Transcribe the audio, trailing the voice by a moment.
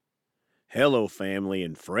Hello, family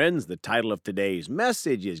and friends. The title of today's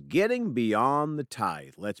message is Getting Beyond the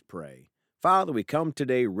Tithe. Let's pray. Father, we come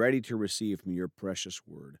today ready to receive from your precious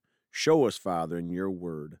word. Show us, Father, in your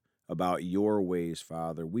word about your ways,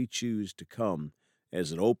 Father. We choose to come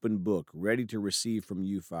as an open book, ready to receive from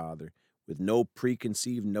you, Father, with no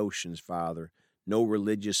preconceived notions, Father, no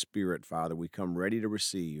religious spirit, Father. We come ready to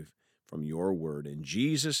receive from your word. In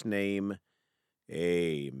Jesus' name,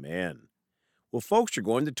 amen. Well, folks, are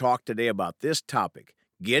going to talk today about this topic,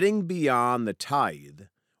 getting beyond the tithe,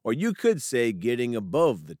 or you could say getting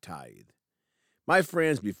above the tithe. My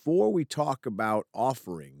friends, before we talk about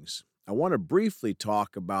offerings, I want to briefly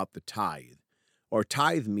talk about the tithe, or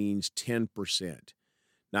tithe means 10%.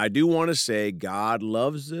 Now, I do want to say God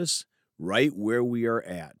loves us right where we are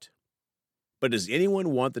at. But does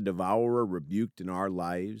anyone want the devourer rebuked in our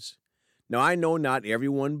lives? Now, I know not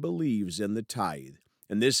everyone believes in the tithe.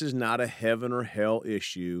 And this is not a heaven or hell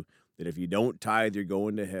issue that if you don't tithe, you're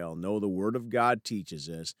going to hell. No, the Word of God teaches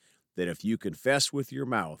us that if you confess with your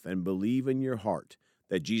mouth and believe in your heart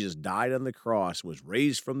that Jesus died on the cross, was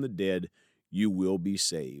raised from the dead, you will be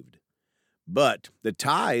saved. But the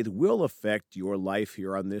tithe will affect your life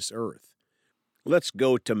here on this earth. Let's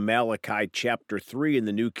go to Malachi chapter 3 in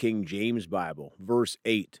the New King James Bible, verse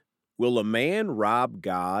 8. Will a man rob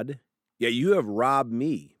God? Yet you have robbed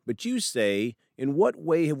me. But you say, in what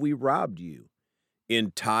way have we robbed you?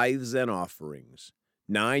 In tithes and offerings.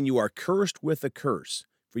 9, you are cursed with a curse,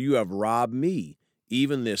 for you have robbed me,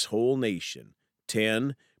 even this whole nation.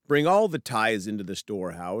 10, bring all the tithes into the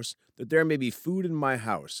storehouse, that there may be food in my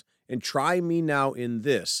house. And try me now in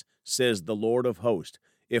this, says the Lord of hosts,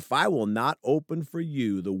 if I will not open for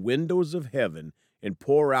you the windows of heaven and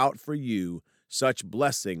pour out for you such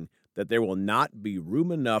blessing that there will not be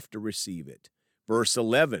room enough to receive it. Verse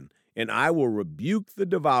 11, and I will rebuke the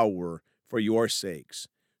devourer for your sakes,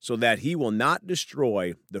 so that he will not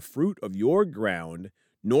destroy the fruit of your ground,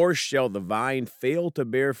 nor shall the vine fail to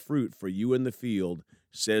bear fruit for you in the field,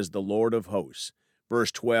 says the Lord of hosts.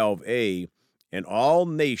 Verse 12a, and all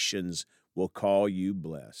nations will call you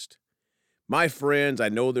blessed. My friends, I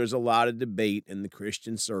know there's a lot of debate in the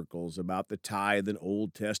Christian circles about the tithe in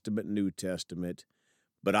Old Testament, New Testament,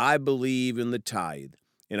 but I believe in the tithe,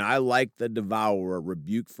 and I like the devourer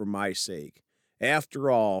rebuked for my sake. After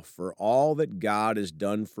all, for all that God has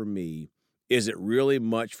done for me, is it really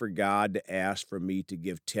much for God to ask for me to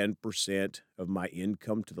give 10% of my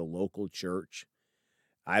income to the local church?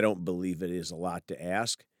 I don't believe it is a lot to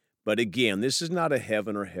ask. But again, this is not a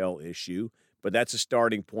heaven or hell issue, but that's a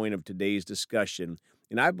starting point of today's discussion,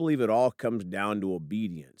 and I believe it all comes down to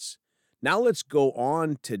obedience. Now let's go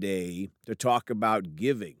on today to talk about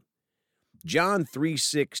giving. John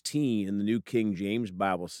 3:16 in the New King James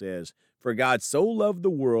Bible says, for God so loved the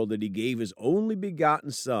world that he gave his only begotten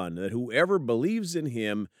Son, that whoever believes in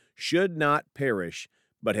him should not perish,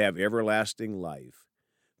 but have everlasting life.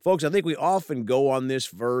 Folks, I think we often go on this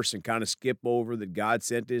verse and kind of skip over that God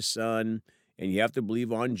sent his Son, and you have to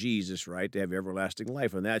believe on Jesus, right, to have everlasting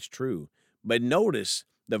life, and that's true. But notice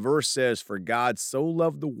the verse says, for God so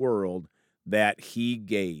loved the world that he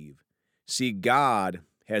gave. See, God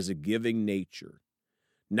has a giving nature.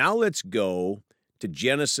 Now let's go to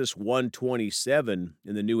Genesis 1:27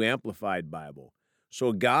 in the New Amplified Bible.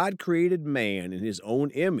 So God created man in his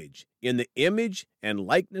own image. In the image and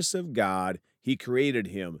likeness of God, he created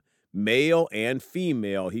him. Male and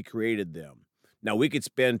female, he created them. Now, we could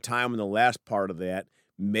spend time on the last part of that,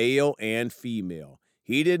 male and female.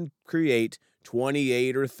 He didn't create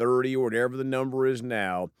 28 or 30 or whatever the number is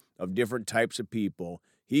now of different types of people.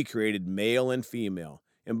 He created male and female.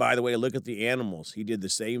 And by the way, look at the animals. He did the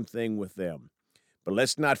same thing with them. But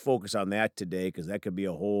let's not focus on that today because that could be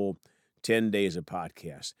a whole 10 days of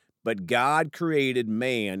podcast. But God created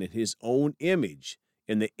man in his own image.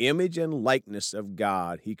 In the image and likeness of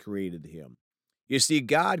God, he created him. You see,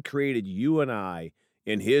 God created you and I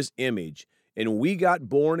in his image, and we got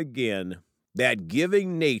born again. That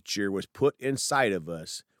giving nature was put inside of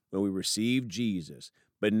us when we received Jesus,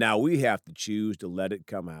 but now we have to choose to let it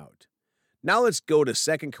come out. Now let's go to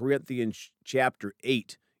 2 Corinthians chapter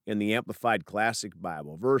 8 in the Amplified Classic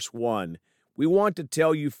Bible, verse 1. We want to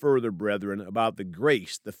tell you further, brethren, about the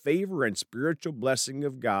grace, the favor, and spiritual blessing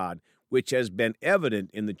of God, which has been evident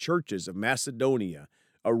in the churches of Macedonia,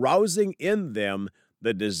 arousing in them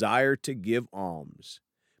the desire to give alms.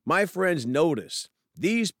 My friends, notice,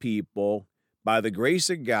 these people, by the grace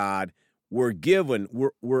of God, were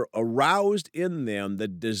aroused in them the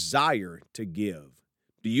desire to give.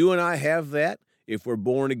 Do you and I have that? If we're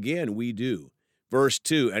born again, we do. Verse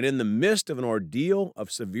 2, and in the midst of an ordeal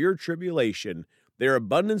of severe tribulation, their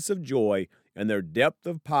abundance of joy and their depth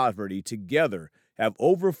of poverty together have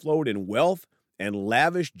overflowed in wealth and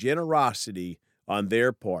lavish generosity on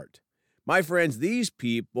their part. My friends, these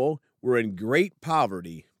people were in great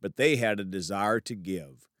poverty, but they had a desire to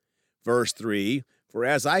give. Verse 3, "For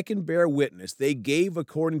as I can bear witness, they gave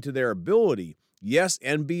according to their ability, yes,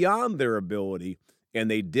 and beyond their ability, and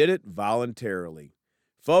they did it voluntarily."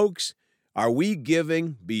 Folks, are we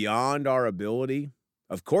giving beyond our ability?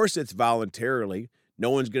 Of course it's voluntarily. No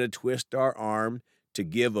one's going to twist our arm to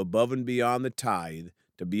give above and beyond the tithe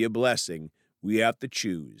to be a blessing. We have to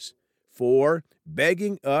choose. 4,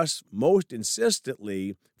 begging us most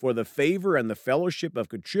insistently for the favor and the fellowship of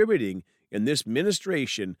contributing in this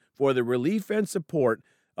ministration for the relief and support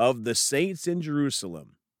of the saints in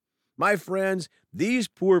Jerusalem. My friends, these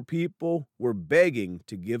poor people were begging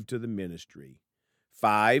to give to the ministry.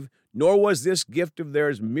 5, nor was this gift of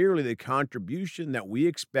theirs merely the contribution that we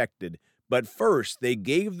expected, but first they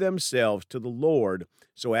gave themselves to the Lord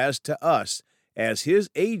so as to us, as his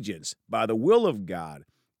agents by the will of God,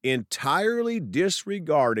 entirely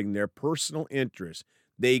disregarding their personal interests.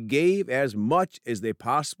 They gave as much as they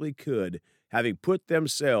possibly could, having put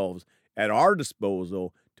themselves at our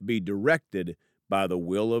disposal to be directed by the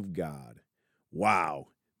will of God. Wow,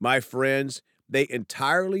 my friends, they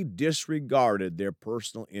entirely disregarded their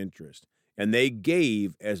personal interest, and they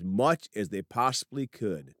gave as much as they possibly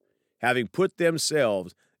could, having put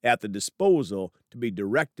themselves at the disposal to be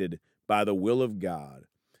directed by the will of God.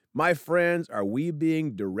 My friends, are we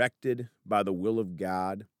being directed by the will of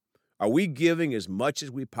God? Are we giving as much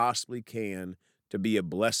as we possibly can to be a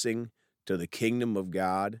blessing to the kingdom of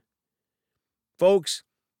God? Folks,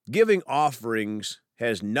 giving offerings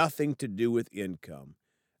has nothing to do with income.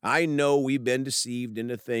 I know we've been deceived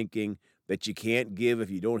into thinking that you can't give if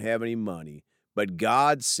you don't have any money, but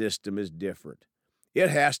God's system is different. It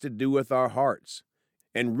has to do with our hearts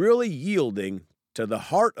and really yielding to the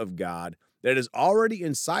heart of God that is already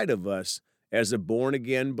inside of us as a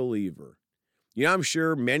born-again believer. You know, I'm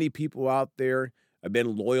sure many people out there have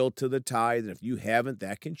been loyal to the tithe, and if you haven't,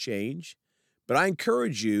 that can change. But I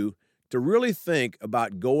encourage you to really think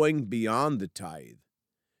about going beyond the tithe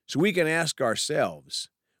so we can ask ourselves,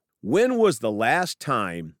 when was the last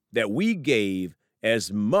time that we gave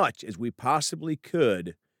as much as we possibly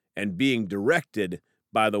could and being directed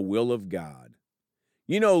by the will of God?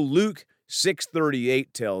 You know, Luke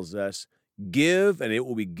 6:38 tells us, "Give, and it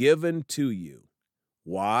will be given to you."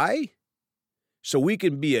 Why? So we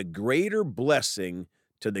can be a greater blessing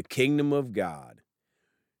to the kingdom of God.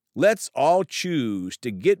 Let's all choose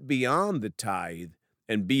to get beyond the tithe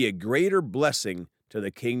and be a greater blessing to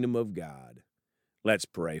the kingdom of God. Let's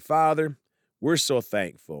pray. Father, we're so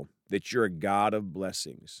thankful that you're a God of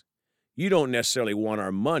blessings. You don't necessarily want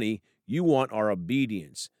our money, you want our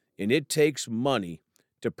obedience. And it takes money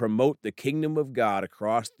to promote the kingdom of God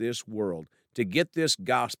across this world, to get this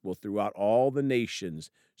gospel throughout all the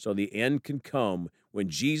nations so the end can come when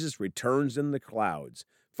Jesus returns in the clouds.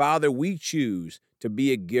 Father, we choose to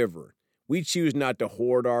be a giver. We choose not to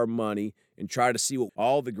hoard our money and try to see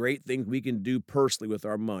all the great things we can do personally with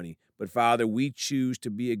our money. But Father, we choose to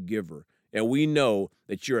be a giver. And we know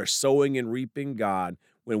that you're a sowing and reaping God.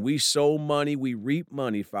 When we sow money, we reap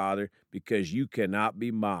money, Father, because you cannot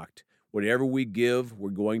be mocked. Whatever we give, we're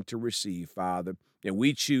going to receive, Father. And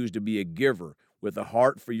we choose to be a giver with a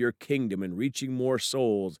heart for your kingdom and reaching more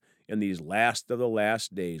souls in these last of the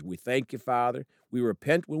last days. We thank you, Father. We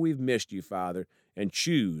repent when we've missed you, Father, and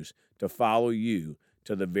choose to follow you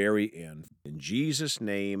to the very end. In Jesus'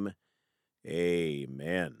 name,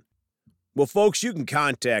 amen. Well, folks, you can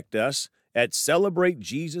contact us at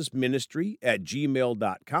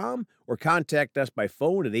celebratejesusministry@gmail.com or contact us by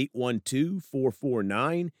phone at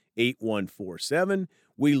 812-449-8147.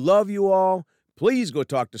 We love you all. Please go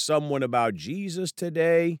talk to someone about Jesus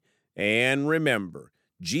today. And remember,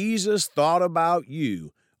 Jesus thought about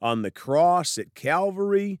you on the cross at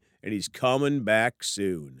Calvary, and he's coming back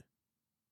soon.